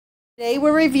Today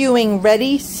we're reviewing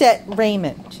Ready, Set,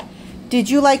 Raymond. Did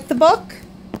you like the book?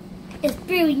 It's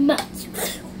very much.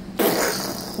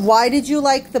 Why did you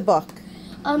like the book?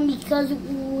 Because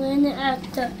when at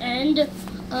the end,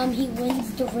 he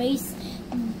wins the race,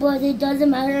 but it doesn't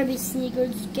matter if his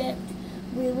sneakers get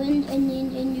ruined,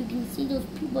 and you can see those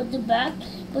people at the back,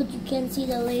 but you can't see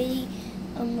the lady,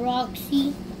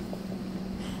 Roxy.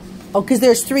 Oh, because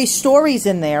there's 3 stories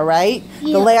in there, right?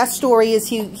 Yeah. The last story is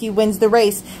he wins the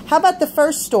race. How about the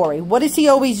first story? What does he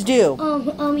always do?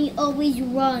 He always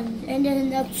runs, and then the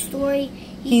next story,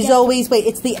 He's always,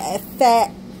 it's the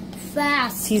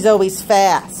fast. He's always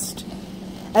fast.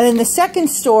 And then the second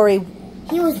story,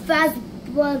 he was fast,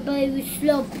 but he was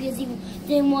slow because he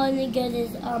didn't want to get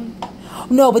his,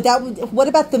 No, but what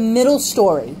about the middle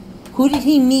story? Who did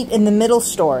he meet in the middle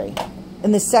story?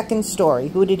 In the second story,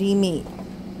 who did he meet?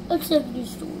 second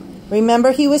story.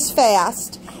 Remember, he was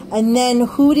fast, and then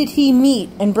who did he meet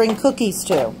and bring cookies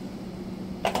to?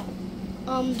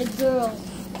 The girl.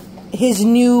 His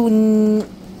new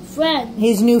friend.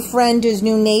 His new friend, his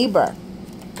new neighbor.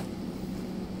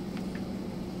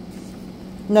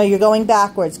 No, you're going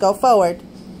backwards. Go forward.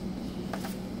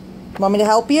 Want me to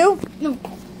help you? No.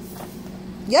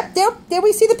 Yep, there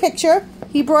we see the picture.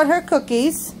 He brought her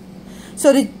cookies.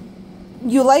 So did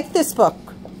you like this book?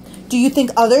 Do you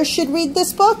think others should read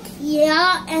this book?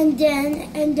 Yeah, and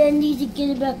then need to get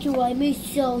it back to library.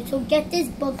 So get this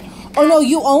book. Oh no,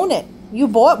 you own it.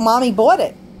 Mommy bought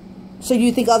it. So do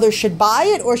you think others should buy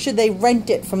it, or should they rent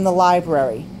it from the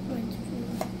library?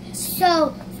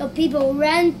 So people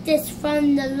rent this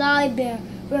from the library,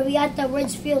 where we at the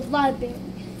Ridgefield Library.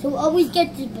 So always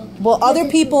get this book. Well,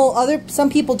 some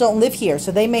people don't live here,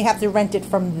 so they may have to rent it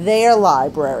from their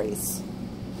libraries.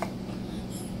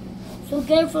 So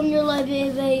get it from your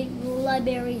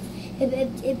libraries.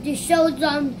 If the show's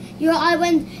on your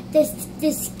island,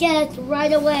 just get it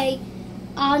right away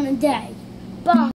on a day. Bye.